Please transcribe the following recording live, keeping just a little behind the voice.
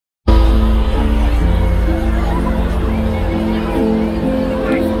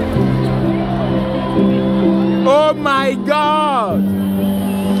mein Gott!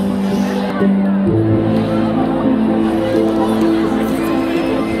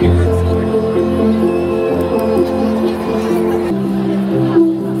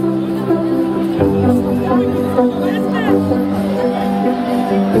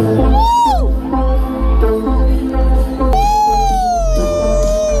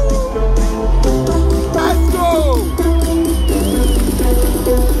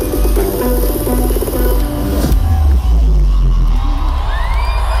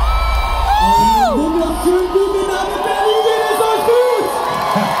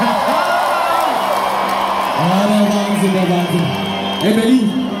 Hey Berlin,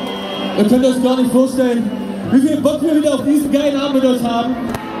 ihr könnt euch gar nicht vorstellen, wie viel Bock wir wieder auf diesen geilen Abend mit euch haben.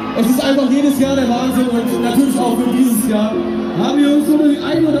 Es ist einfach jedes Jahr der Wahnsinn und natürlich auch für dieses Jahr haben wir uns so die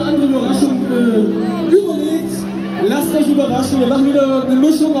eine oder andere Überraschung überlegt. Lasst euch überraschen, wir machen wieder eine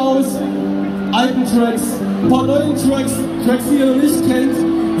Mischung aus alten Tracks, ein paar neuen Tracks, die ihr noch nicht kennt.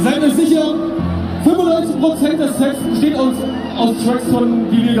 Seid euch sicher, 95% des Sets besteht aus Tracks,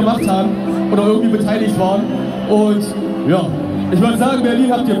 die wir gemacht haben oder irgendwie beteiligt waren. Und ja, ich würde sagen,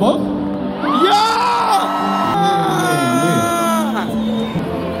 Berlin, habt ihr Bock? Ja! Nee.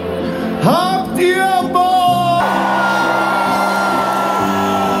 Habt ihr Bock?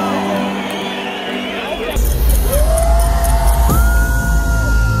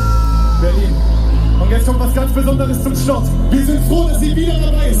 Berlin. Und jetzt kommt was ganz Besonderes zum Start. Wir sind froh, dass sie wieder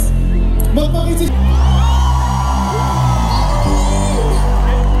dabei ist. Macht mal richtig.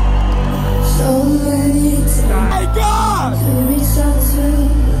 My God!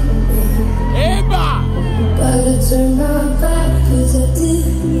 Immer! But I turned my back 'cause I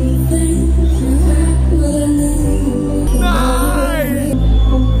didn't think what I knew. Nein!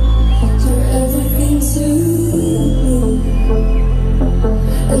 You're everything to me,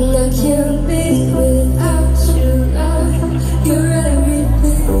 and I can't be without your love. You're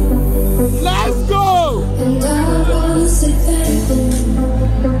everything. Let's go!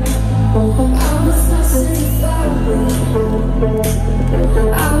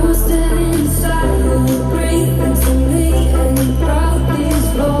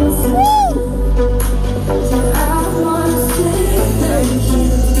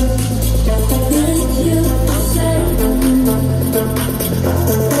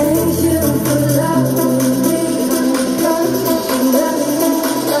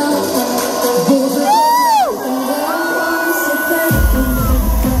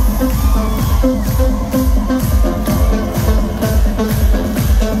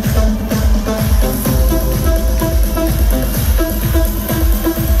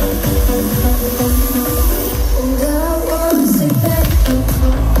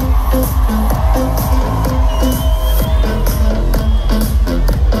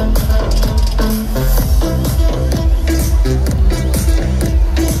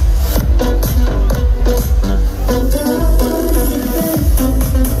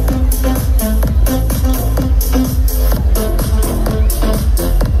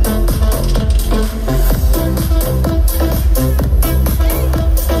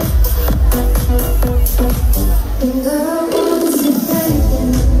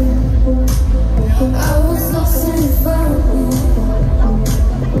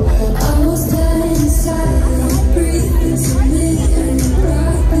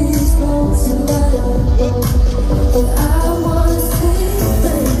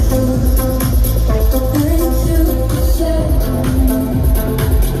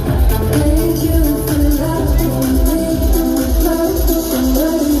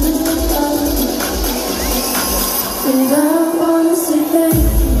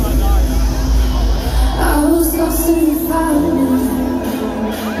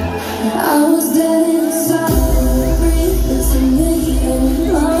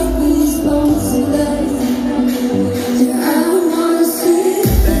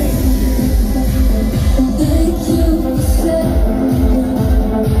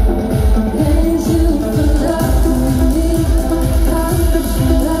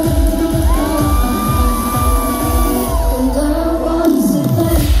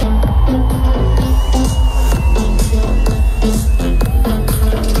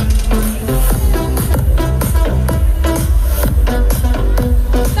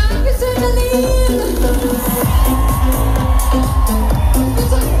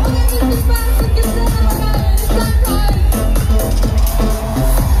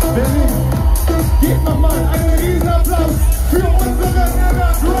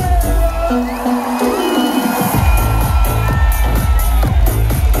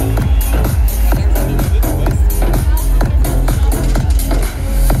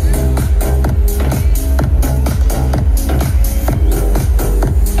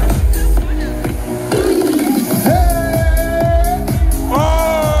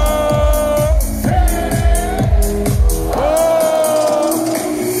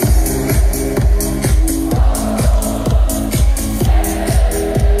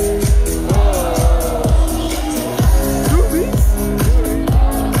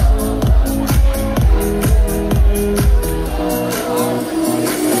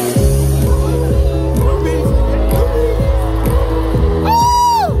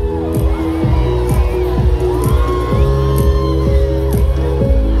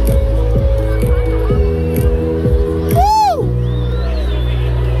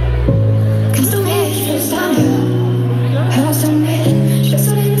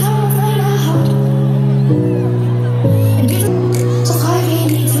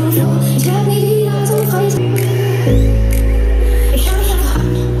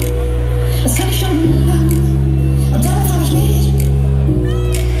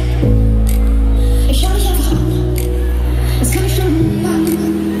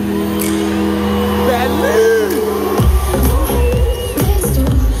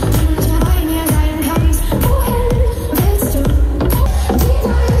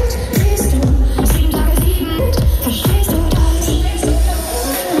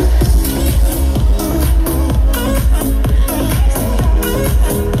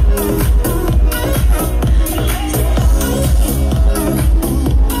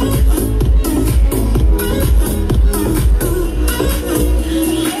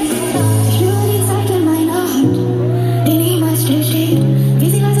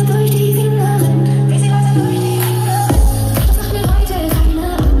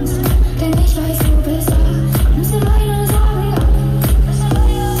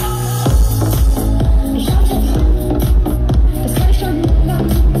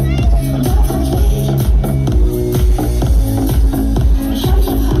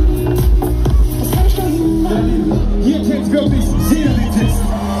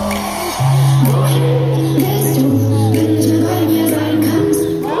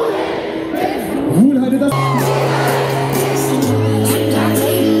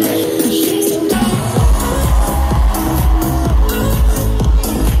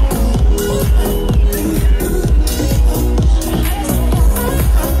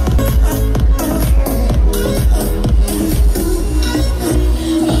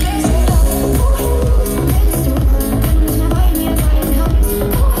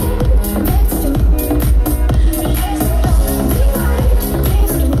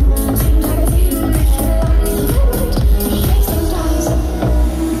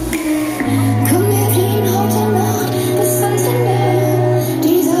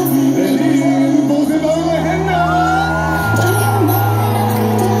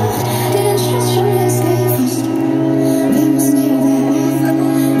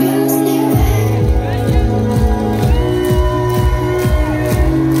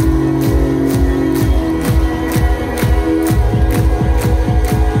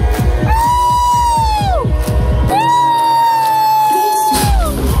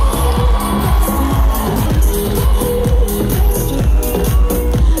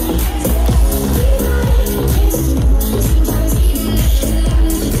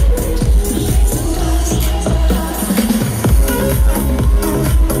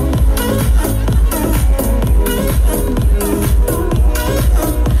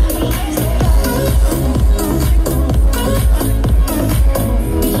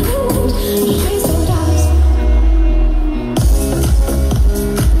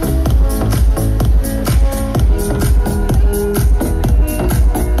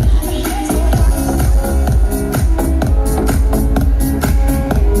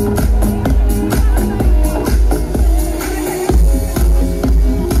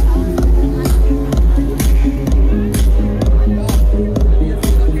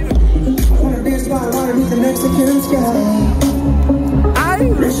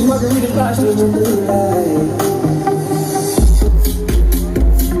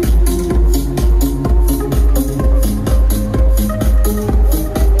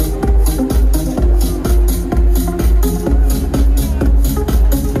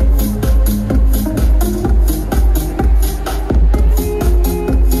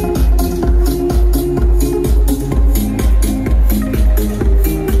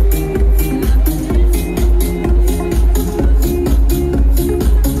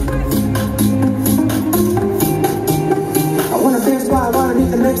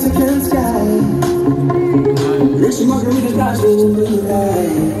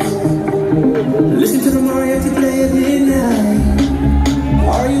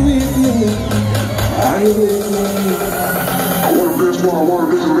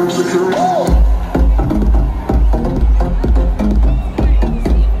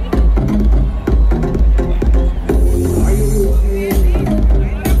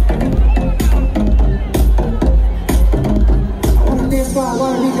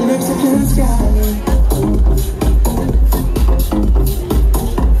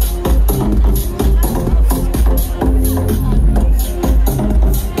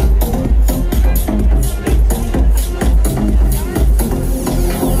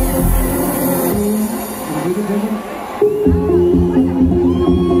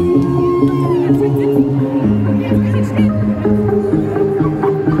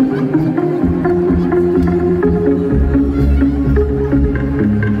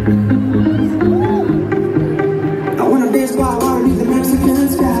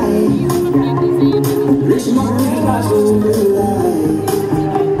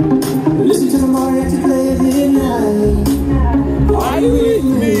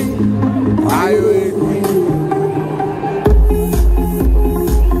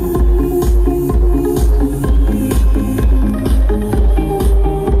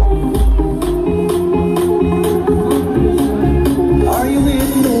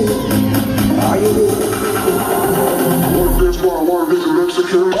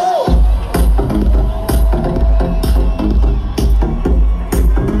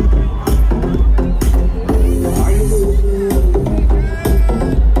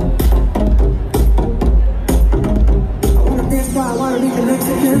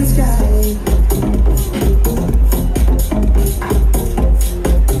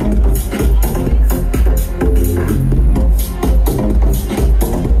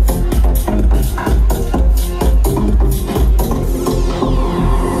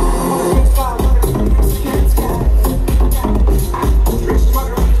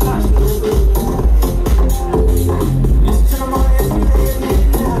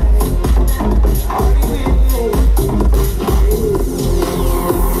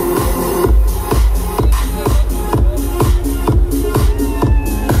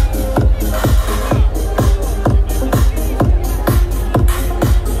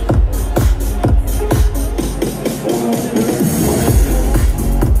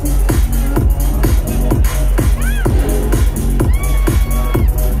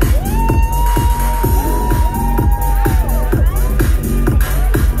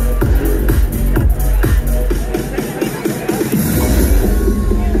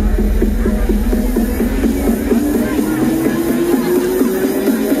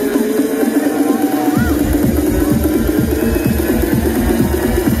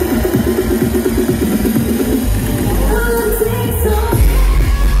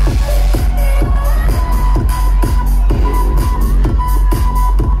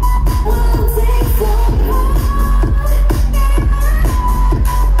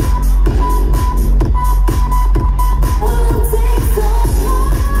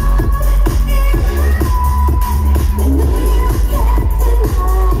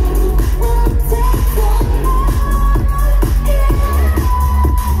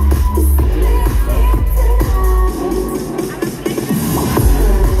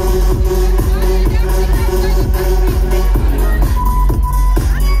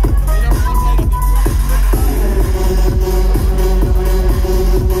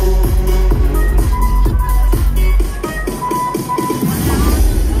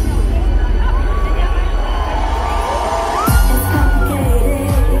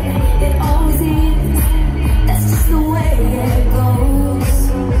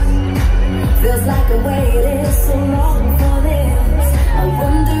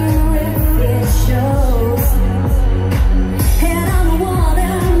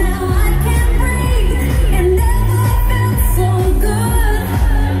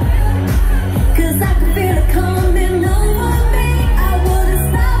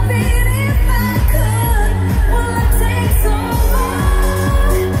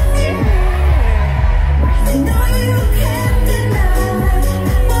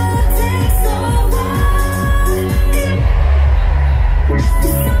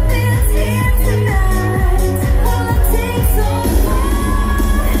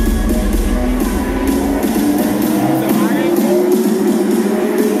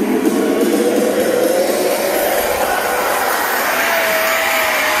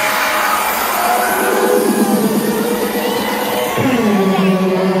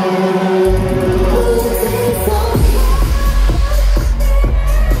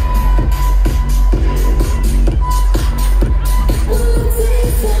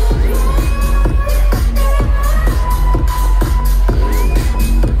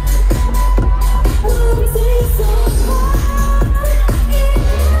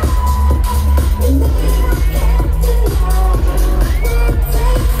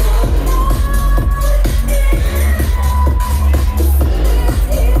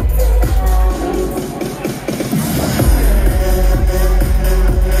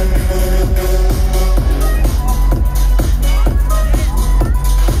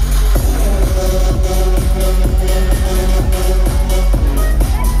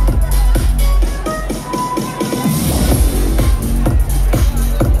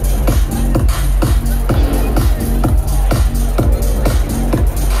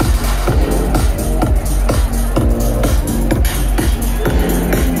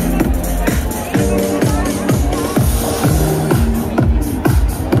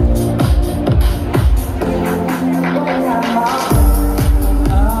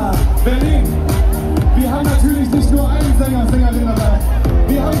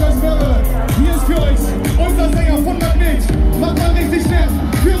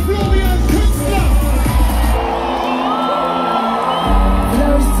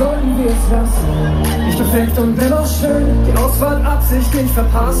 Nicht perfekt und dennoch schön, die Auswahl absichtlich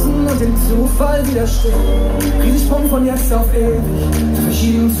verpassen und dem Zufall widerstehen. Riesensprung von jetzt auf ewig, zu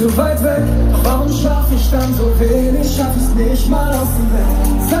verschieden, zu weit weg. Doch warum schlaf ich dann so wenig, schaff es nicht mal aus dem Bett?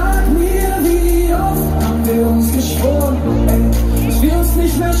 Sag mir, wie oft haben wir uns geschworen, ey, dass wir uns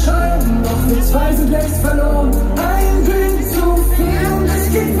nicht mehr scheiden, doch wir zwei sind längst verloren. Ein Drink zu viel und es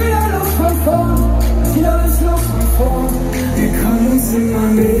geht wieder los von vorn, es geht alles los von vorn. Wir kommen uns immer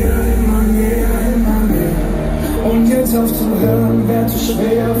näher, immer näher, immer näher. Und jetzt aufzuhören, wär zu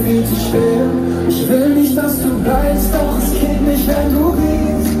schwer, viel zu schwer. Ich will nicht, dass du bleibst, doch es geht nicht, wenn du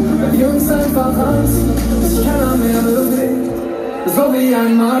gehst. Wenn wir uns einfach anziehen, dass sich keiner mehr bewegt, so wie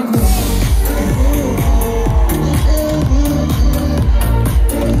ein Magnet.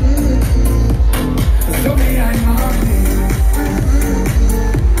 So wie ein Magnet.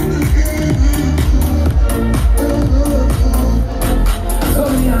 So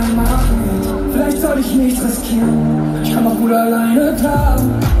wie ein Magnet. Vielleicht soll ich nichts riskieren, ich kann auch gut alleine klar.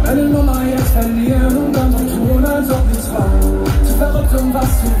 Eine Nummer jetzt verlieren und dann so tun, als ob nichts war. Zu verrückt, um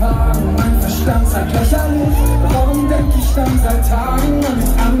was zu wagen, mein Verstand sagt lächerlich. Warum denk ich dann seit Tagen an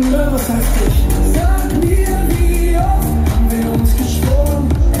nichts anderes als dich? Sag mir, wie oft haben wir uns geschworen,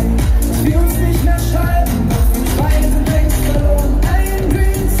 dass wir uns nicht mehr scheiden, doch wir zwei sind längst verloren. Ein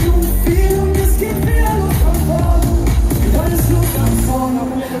Drink zu viel und es geht wieder los von vorn. Wir wollen es los von vorn,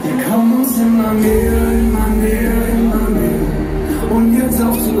 wir kommen uns immer näher, immer näher, immer näher. Und jetzt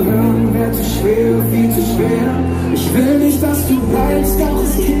aufzuhören, wär zu schwer, viel zu schwer. Ich will nicht, dass du bleibst, doch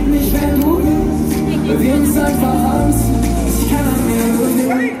es geht nicht, wenn du gehst. Weil wir uns einfach anziehen, dass sich keiner mehr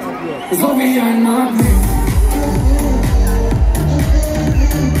bewegt, so wie ein Magnet.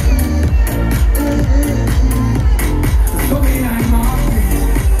 So wie ein Magnet.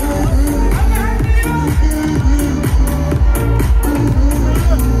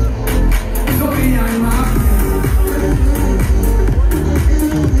 So wie ein Magnet.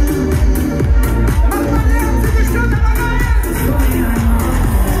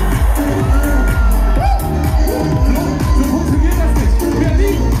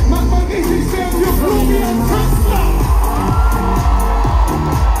 Macht man richtig sehr für Flo.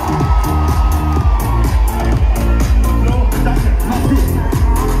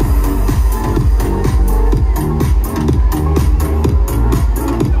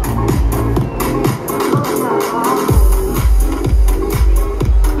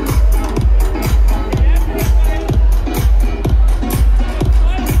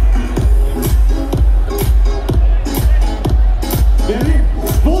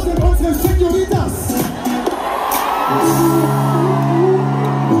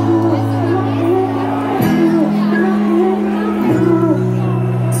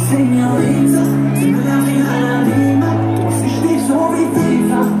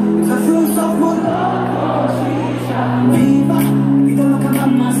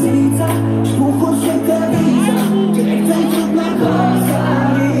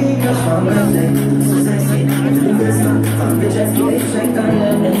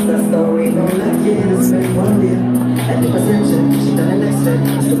 endlich was Snapchat, schick deine Next weg,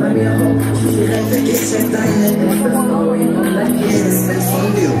 bist du bei mir rum, ich direkt weg, ich check deine Insta-Story und like jedes Bild von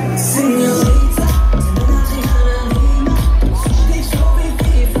dir. Senorita, dich so wie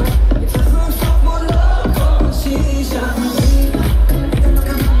FIFA, wir treffen uns auf Moloko und Shisha.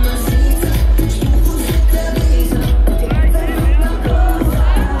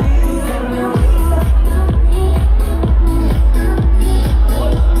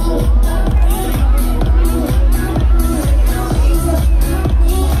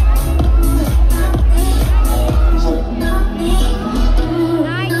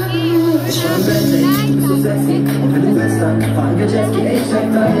 Fahren wir Jetski, ich check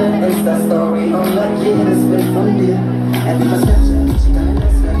deine Insta-Story und like jedes Bild von dir. Endlich was Snapchat,